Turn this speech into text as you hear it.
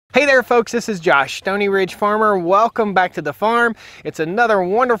Hey there folks, this is Josh, Stony Ridge Farmer. Welcome back to the farm. It's another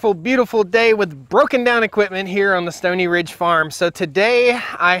wonderful, beautiful day with broken down equipment here on the Stony Ridge Farm. So today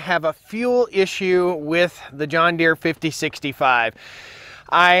I have a fuel issue with the John Deere 5065.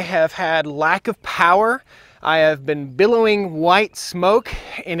 I have had lack of power. I have been billowing white smoke,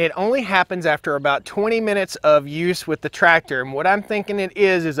 and it only happens after about 20 minutes of use with the tractor. And what I'm thinking it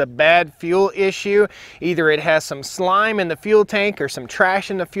is a bad fuel issue. Either it has some slime in the fuel tank or some trash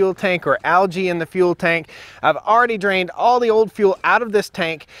in the fuel tank or algae in the fuel tank. I've already drained all the old fuel out of this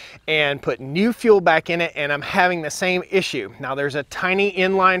tank and put new fuel back in it, and I'm having the same issue. Now there's a tiny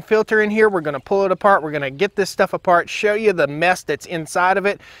inline filter in here. We're gonna pull it apart. We're gonna get this stuff apart, show you the mess that's inside of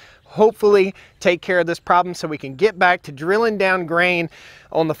it. Hopefully take care of this problem so we can get back to drilling down grain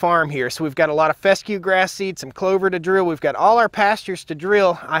on the farm here. So we've got a lot of fescue grass seed, some clover to drill. We've got all our pastures to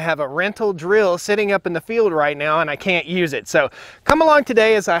drill. I have a rental drill sitting up in the field right now and I can't use it. So come along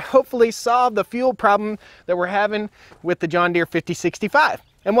today as I hopefully solve the fuel problem that we're having with the John Deere 5065.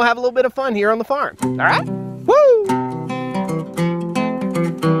 And we'll have a little bit of fun here on the farm. All right? Woo!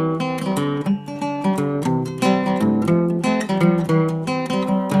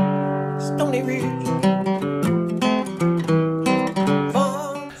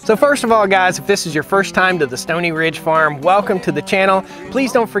 So first of all, guys, if this is your first time to the Stony Ridge Farm, welcome to the channel.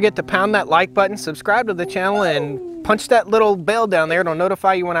 Please don't forget to pound that like button, subscribe to the channel, and punch that little bell down there. It'll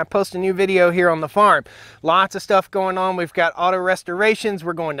notify you when I post a new video here on the farm. Lots of stuff going on. We've got auto restorations.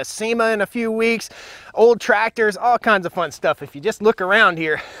 We're going to SEMA in a few weeks. Old tractors, all kinds of fun stuff. If you just look around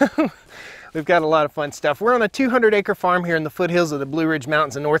here, we've got a lot of fun stuff. We're on a 200-acre farm here in the foothills of the Blue Ridge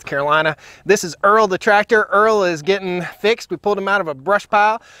Mountains in North Carolina. This is Earl the tractor. Earl is getting fixed. We pulled him out of a brush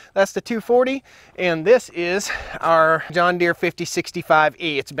pile. That's the 240. And this is our John Deere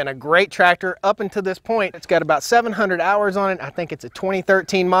 5065E. It's been a great tractor up until this point. It's got about 700 hours on it. I think it's a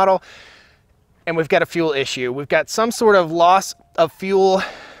 2013 model. And we've got a fuel issue. We've got some sort of loss of fuel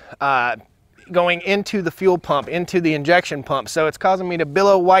going into the fuel pump, into the injection pump. So it's causing me to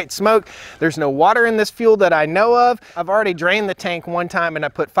billow white smoke. There's no water in this fuel that I know of. I've already drained the tank one time and I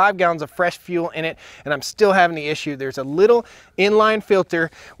put 5 gallons of fresh fuel in it, and I'm still having the issue. There's a little inline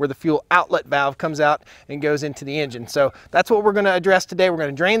filter where the fuel outlet valve comes out and goes into the engine. So that's what we're gonna address today. We're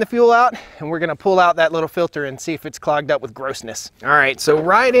gonna drain the fuel out and we're gonna pull out that little filter and see if it's clogged up with grossness. All right, so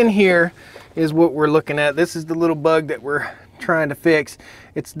right in here is what we're looking at. This is the little bug that we're trying to fix.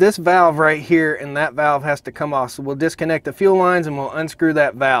 It's this valve right here, and that valve has to come off. So we'll disconnect the fuel lines and we'll unscrew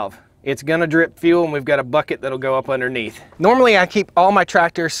that valve. It's gonna drip fuel, and we've got a bucket that'll go up underneath. Normally I keep all my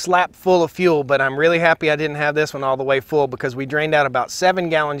tractors slap full of fuel, but I'm really happy I didn't have this one all the way full because we drained out about 7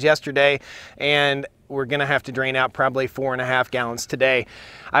 gallons yesterday, and we're gonna have to drain out probably 4.5 gallons today.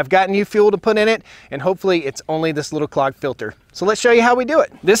 I've got new fuel to put in it, and hopefully it's only this little clogged filter. So let's show you how we do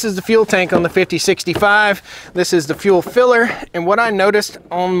it. This is the fuel tank on the 5065. This is the fuel filler, and what I noticed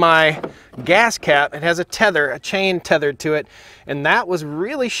on my gas cap, it has a tether, a chain tethered to it, and that was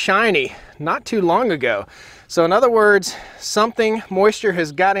really shiny not too long ago. So in other words, moisture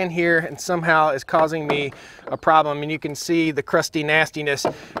has got in here and somehow is causing me a problem, and you can see the crusty nastiness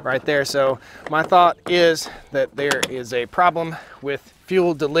right there. So my thought is that there is a problem with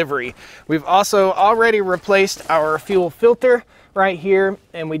fuel delivery. We've also already replaced our fuel filter right here,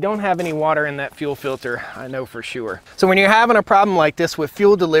 and we don't have any water in that fuel filter, I know for sure. So when you're having a problem like this with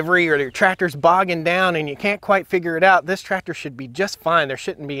fuel delivery, or your tractor's bogging down and you can't quite figure it out, this tractor should be just fine. There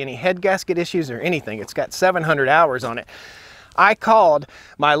shouldn't be any head gasket issues or anything. It's got 700 hours on it. I called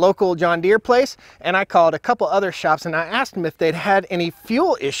my local John Deere place, and I called a couple other shops, and I asked them if they'd had any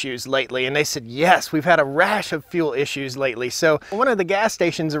fuel issues lately, and they said yes, we've had a rash of fuel issues lately. So one of the gas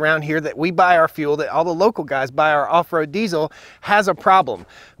stations around here that we buy our fuel, that all the local guys buy our off-road diesel, has a problem.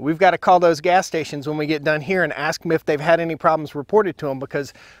 We've got to call those gas stations when we get done here and ask them if they've had any problems reported to them,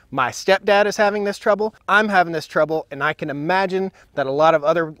 because my stepdad is having this trouble, I'm having this trouble, and I can imagine that a lot of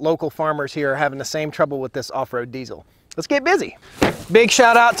other local farmers here are having the same trouble with this off-road diesel. Let's get busy. Big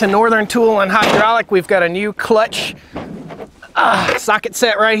shout out to Northern Tool and Hydraulic. We've got a new clutch socket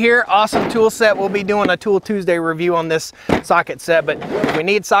set right here. Awesome tool set. We'll be doing a Tool Tuesday review on this socket set, but if we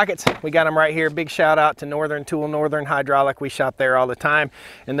need sockets, we got them right here. Big shout out to Northern Tool, Northern Hydraulic. We shop there all the time,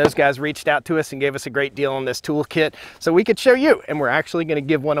 and those guys reached out to us and gave us a great deal on this tool kit so we could show you, and we're actually going to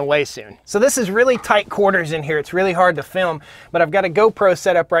give one away soon. So this is really tight quarters in here. It's really hard to film, but I've got a GoPro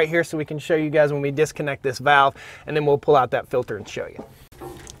set up right here so we can show you guys when we disconnect this valve, and then we'll pull out that filter and show you.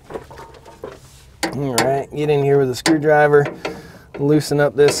 All right, get in here with a screwdriver, loosen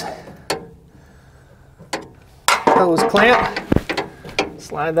up this hose clamp,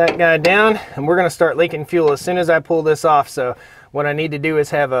 slide that guy down, and we're gonna start leaking fuel as soon as I pull this off. So what I need to do is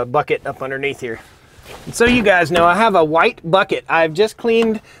have a bucket up underneath here. And so you guys know I have a white bucket. I've just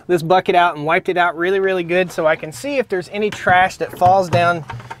cleaned this bucket out and wiped it out really, really good so I can see if there's any trash that falls down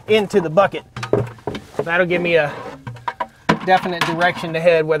into the bucket. That'll give me a definite direction to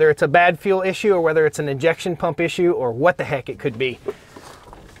head, whether it's a bad fuel issue or whether it's an injection pump issue or what the heck it could be.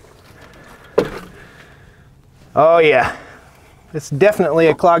 Oh yeah, it's definitely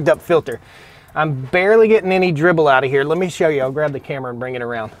a clogged up filter. I'm barely getting any dribble out of here. Let me show you. I'll grab the camera and bring it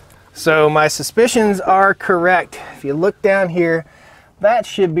around. So my suspicions are correct. If you look down here, that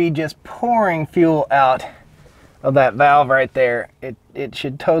should be just pouring fuel out of that valve right there. It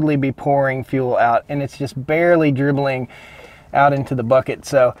should totally be pouring fuel out, and it's just barely dribbling out into the bucket.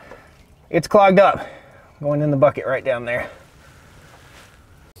 So it's clogged up, going in the bucket right down there.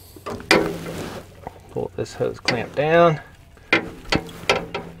 Pull this hose clamp down,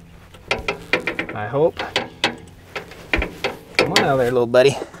 I hope. Come on out of there, little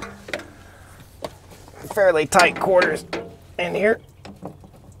buddy. Fairly tight quarters in here.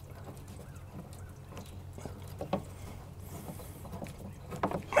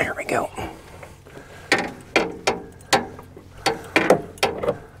 There we go.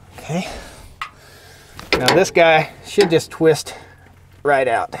 Okay. Now this guy should just twist right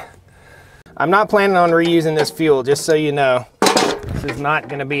out. I'm not planning on reusing this fuel, just so you know. This is not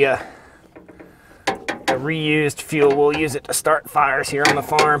going to be a reused fuel. We'll use it to start fires here on the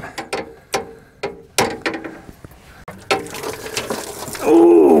farm.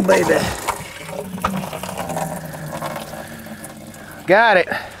 Ooh, baby. Got it.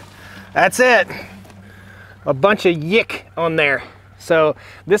 That's it. A bunch of yick on there. So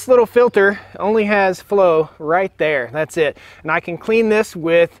this little filter only has flow right there. That's it. And I can clean this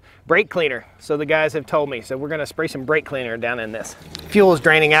with brake cleaner. So the guys have told me. So we're gonna spray some brake cleaner down in this. Fuel is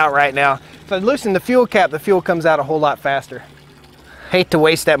draining out right now. If I loosen the fuel cap, the fuel comes out a whole lot faster. Hate to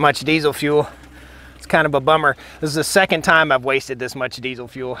waste that much diesel fuel. It's kind of a bummer. This is the second time I've wasted this much diesel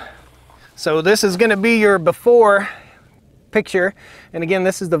fuel. So this is gonna be your before picture. And again,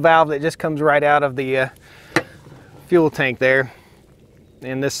 this is the valve that just comes right out of the fuel tank there.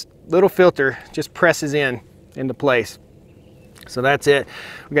 And this little filter just presses into place. So that's it.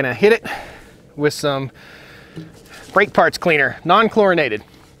 We're gonna hit it with some brake parts cleaner, non-chlorinated.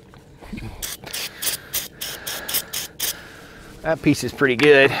 That piece is pretty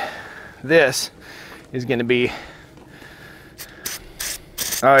good. This is gonna be,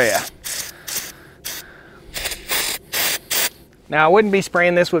 oh yeah. Now I wouldn't be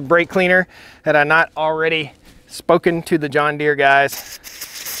spraying this with brake cleaner had I not already spoken to the John Deere guys,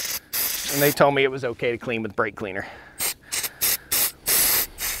 and they told me it was okay to clean with brake cleaner.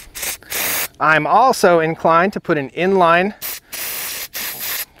 I'm also inclined to put an inline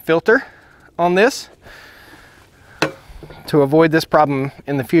filter on this to avoid this problem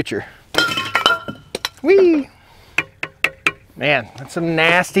in the future. Whee! Man, that's some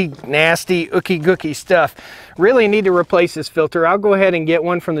nasty, nasty, ookie-gookie stuff. Really need to replace this filter. I'll go ahead and get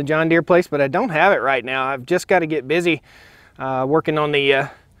one from the John Deere place, but I don't have it right now. I've just got to get busy working on the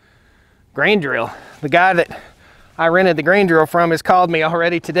grain drill. The guy that I rented the grain drill from has called me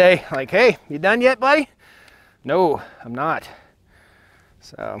already today. Like, hey, you done yet, buddy? No, I'm not.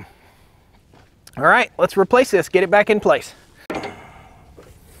 So, all right, let's replace this, get it back in place.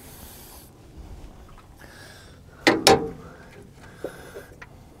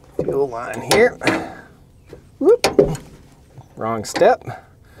 Fuel line here. Whoop. Wrong step.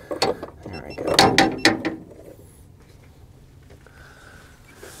 There we go.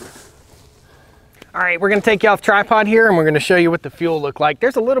 All right, we're gonna take you off tripod here and we're gonna show you what the fuel looked like.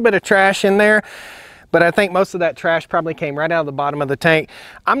 There's a little bit of trash in there, but I think most of that trash probably came right out of the bottom of the tank.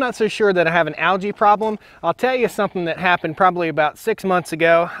 I'm not so sure that I have an algae problem. I'll tell you something that happened probably about 6 months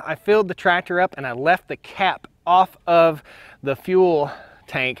ago. I filled the tractor up and I left the cap off of the fuel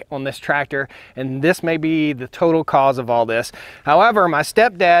tank on this tractor, and this may be the total cause of all this. However, my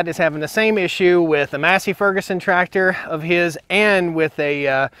stepdad is having the same issue with a Massey Ferguson tractor of his and with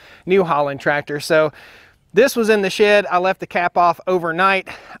a New Holland tractor. So this was in the shed. I left the cap off overnight.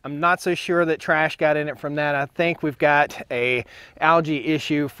 I'm not so sure that trash got in it from that. I think we've got a algae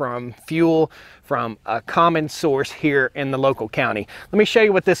issue from fuel from a common source here in the local county. Let me show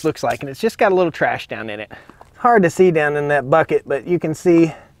you what this looks like, and it's just got a little trash down in it. Hard to see down in that bucket, but you can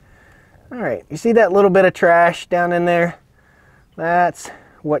see, all right, you see that little bit of trash down in there? That's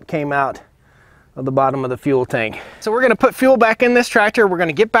what came out of the bottom of the fuel tank. So we're gonna put fuel back in this tractor. We're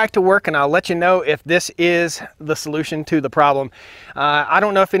gonna get back to work, and I'll let you know if this is the solution to the problem. I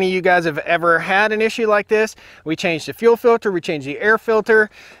don't know if any of you guys have ever had an issue like this. We changed the fuel filter, we changed the air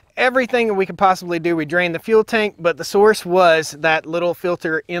filter, everything that we could possibly do. We drained the fuel tank, but the source was that little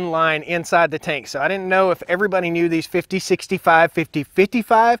filter inline inside the tank. So I didn't know if everybody knew these 50-65,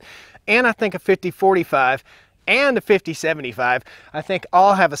 50-55, and I think a 50-45 and a 50-75, I think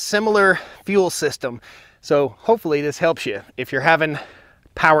all have a similar fuel system. So hopefully this helps you if you're having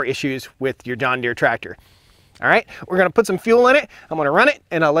power issues with your John Deere tractor. All right, we're gonna put some fuel in it. I'm gonna run it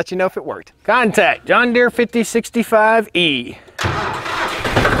and I'll let you know if it worked. Contact John Deere 5065E.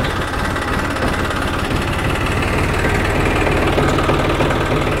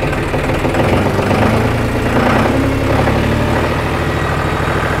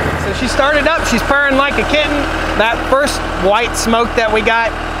 She started up, she's purring like a kitten. That first white smoke that we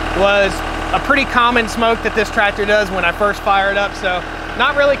got was a pretty common smoke that this tractor does when I first fire it up, so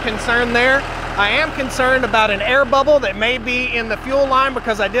not really concerned there. I am concerned about an air bubble that may be in the fuel line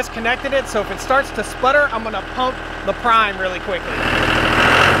because I disconnected it, so if it starts to sputter, I'm gonna pump the prime really quickly.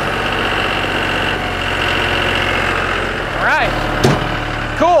 All right,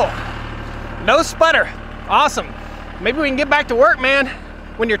 cool, no sputter, awesome. Maybe we can get back to work, man.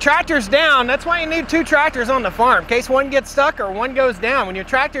 When your tractor's down, that's why you need two tractors on the farm, in case one gets stuck or one goes down. When your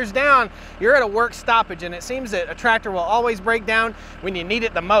tractor's down, you're at a work stoppage, and it seems that a tractor will always break down when you need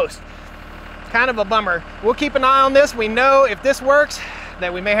it the most. It's kind of a bummer. We'll keep an eye on this. We know if this works,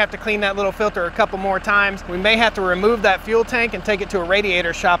 that we may have to clean that little filter a couple more times. We may have to remove that fuel tank and take it to a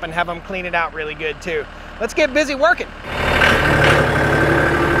radiator shop and have them clean it out really good too. Let's get busy working.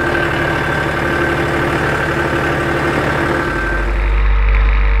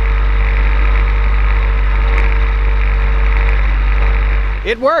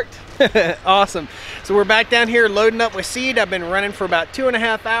 It worked. Awesome. So we're back down here loading up with seed. I've been running for about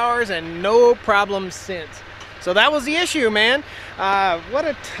 2.5 hours and no problems since. So that was the issue, man. What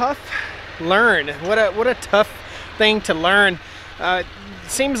a tough learn. What a tough thing to learn.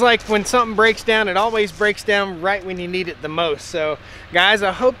 Seems like when something breaks down, it always breaks down right when you need it the most. So guys,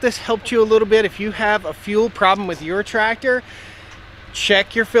 I hope this helped you a little bit. If you have a fuel problem with your tractor,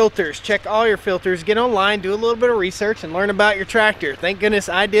 check your filters, check all your filters, get online, do a little bit of research and learn about your tractor. Thank goodness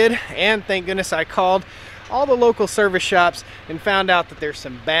I did, and thank goodness I called all the local service shops and found out that there's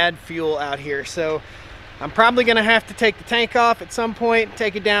some bad fuel out here. So I'm probably gonna have to take the tank off at some point,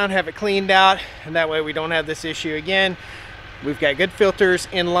 take it down, have it cleaned out, and that way we don't have this issue again. We've got good filters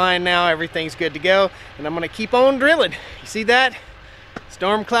in line now, everything's good to go, and I'm gonna keep on drilling. You see that?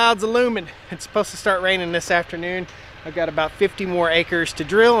 Storm clouds are looming. It's supposed to start raining this afternoon. I've got about 50 more acres to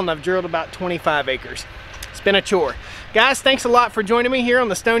drill, and I've drilled about 25 acres. It's been a chore. Guys, thanks a lot for joining me here on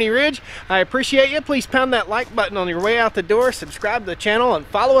the Stoney Ridge. I appreciate you. Please pound that like button on your way out the door, subscribe to the channel, and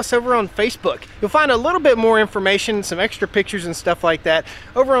follow us over on Facebook. You'll find a little bit more information, some extra pictures and stuff like that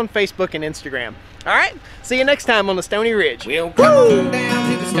over on Facebook and Instagram. All right, see you next time on the Stoney Ridge. We'll come on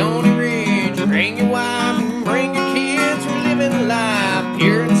down to the Stoney Ridge, bring your wife and bring your kids. We're living life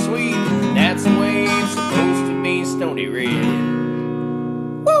here in